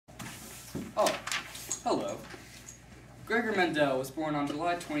Oh, hello. Gregor Mendel was born on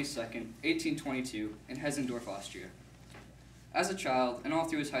July 22nd, 1822, in Hessendorf, Austria. As a child, and all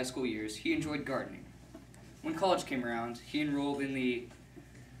through his high school years, he enjoyed gardening. When college came around, he enrolled in the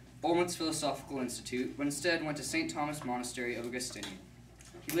Olmütz Philosophical Institute, but instead went to St. Thomas Monastery of Augustinian.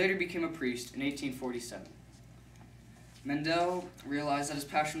 He later became a priest in 1847. Mendel realized that his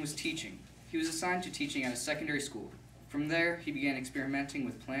passion was teaching. He was assigned to teaching at a secondary school. From there, he began experimenting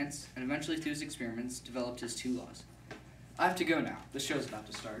with plants, and eventually through his experiments, developed his two laws. I have to go now. The show's about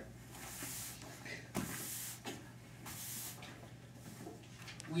to start.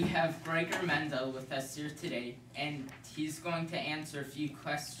 We have Gregor Mendel with us here today, and he's going to answer a few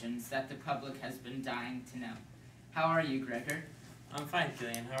questions that the public has been dying to know. How are you, Gregor? I'm fine,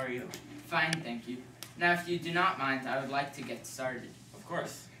 Killian. How are you? Fine, thank you. Now, if you do not mind, I would like to get started. Of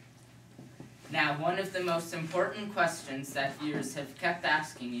course. Now, one of the most important questions that viewers have kept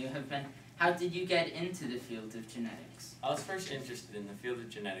asking you have been, how did you get into the field of genetics? I was first interested in the field of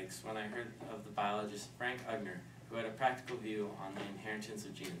genetics when I heard of the biologist Frank Ugner, who had a practical view on the inheritance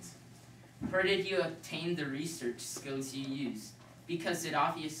of genes. Where did you obtain the research skills you use? Because it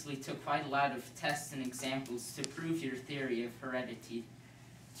obviously took quite a lot of tests and examples to prove your theory of heredity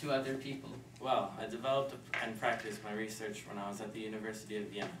to other people. Well, I developed and practiced my research when I was at the University of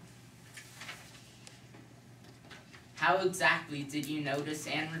Vienna. How exactly did you notice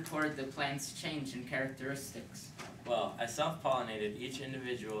and record the plant's change in characteristics? Well, I self-pollinated each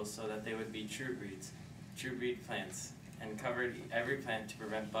individual so that they would be true breed plants, and covered every plant to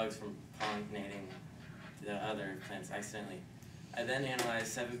prevent bugs from pollinating the other plants accidentally. I then analyzed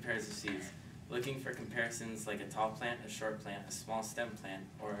 7 pairs of seeds, looking for comparisons like a tall plant, a short plant, a small stem plant,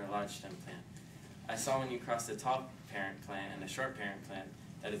 or a large stem plant. I saw when you cross the tall parent plant and a short parent plant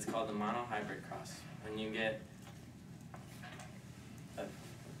that it's called a monohybrid cross. When you get a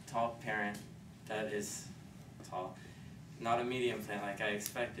tall parent that is tall, not a medium plant like I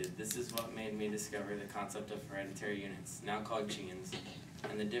expected. This is what made me discover the concept of hereditary units, now called genes,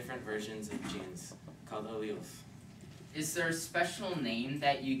 and the different versions of genes, called alleles. Is there a special name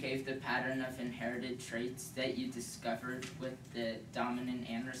that you gave the pattern of inherited traits that you discovered with the dominant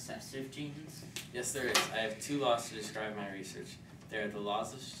and recessive genes? Yes, there is. I have 2 laws to describe my research. They are the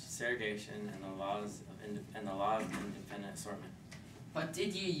laws of segregation and the law of independent assortment. What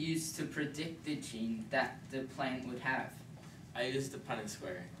did you use to predict the gene that the plant would have? I used the Punnett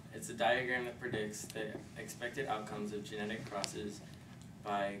square. It's a diagram that predicts the expected outcomes of genetic crosses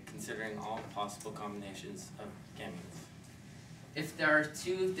by considering all possible combinations of gametes. If there are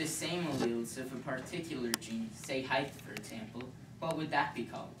 2 of the same alleles of a particular gene, say height for example, what would that be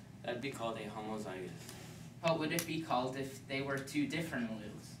called? That'd be called a homozygous. What would it be called if they were 2 different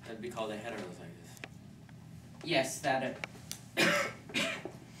alleles? That'd be called a heterozygous. Yes, that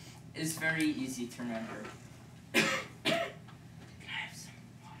is very easy to remember. Can I have some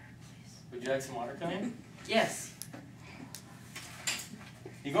water, please? Would you like some water, Killian? Yes.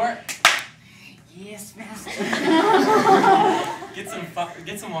 Igor? Yes, master. Get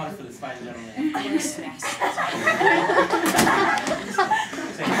some water for this fine gentleman. Yes, master.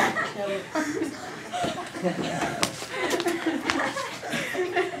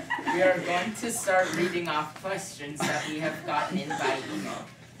 We are going to start reading off questions that we have gotten in by email.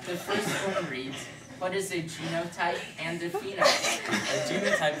 The first one reads, what is a genotype and a phenotype? A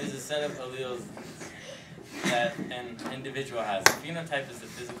genotype is a set of alleles that an individual has. A phenotype is the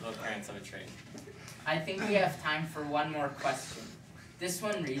physical appearance of a trait. I think we have time for one more question. This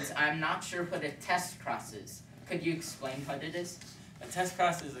one reads, I'm not sure what a test cross is. Could you explain what it is? A test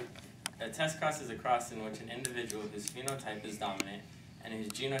cross is a cross in which an individual whose phenotype is dominant and whose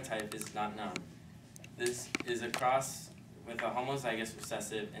genotype is not known. This is a cross with a homozygous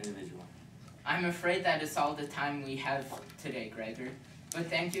recessive individual. I'm afraid that is all the time we have today, Gregor. But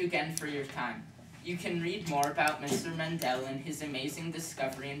thank you again for your time. You can read more about Mr. Mendel and his amazing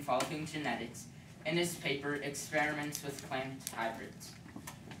discovery involving genetics in his paper, Experiments with Plant Hybrids.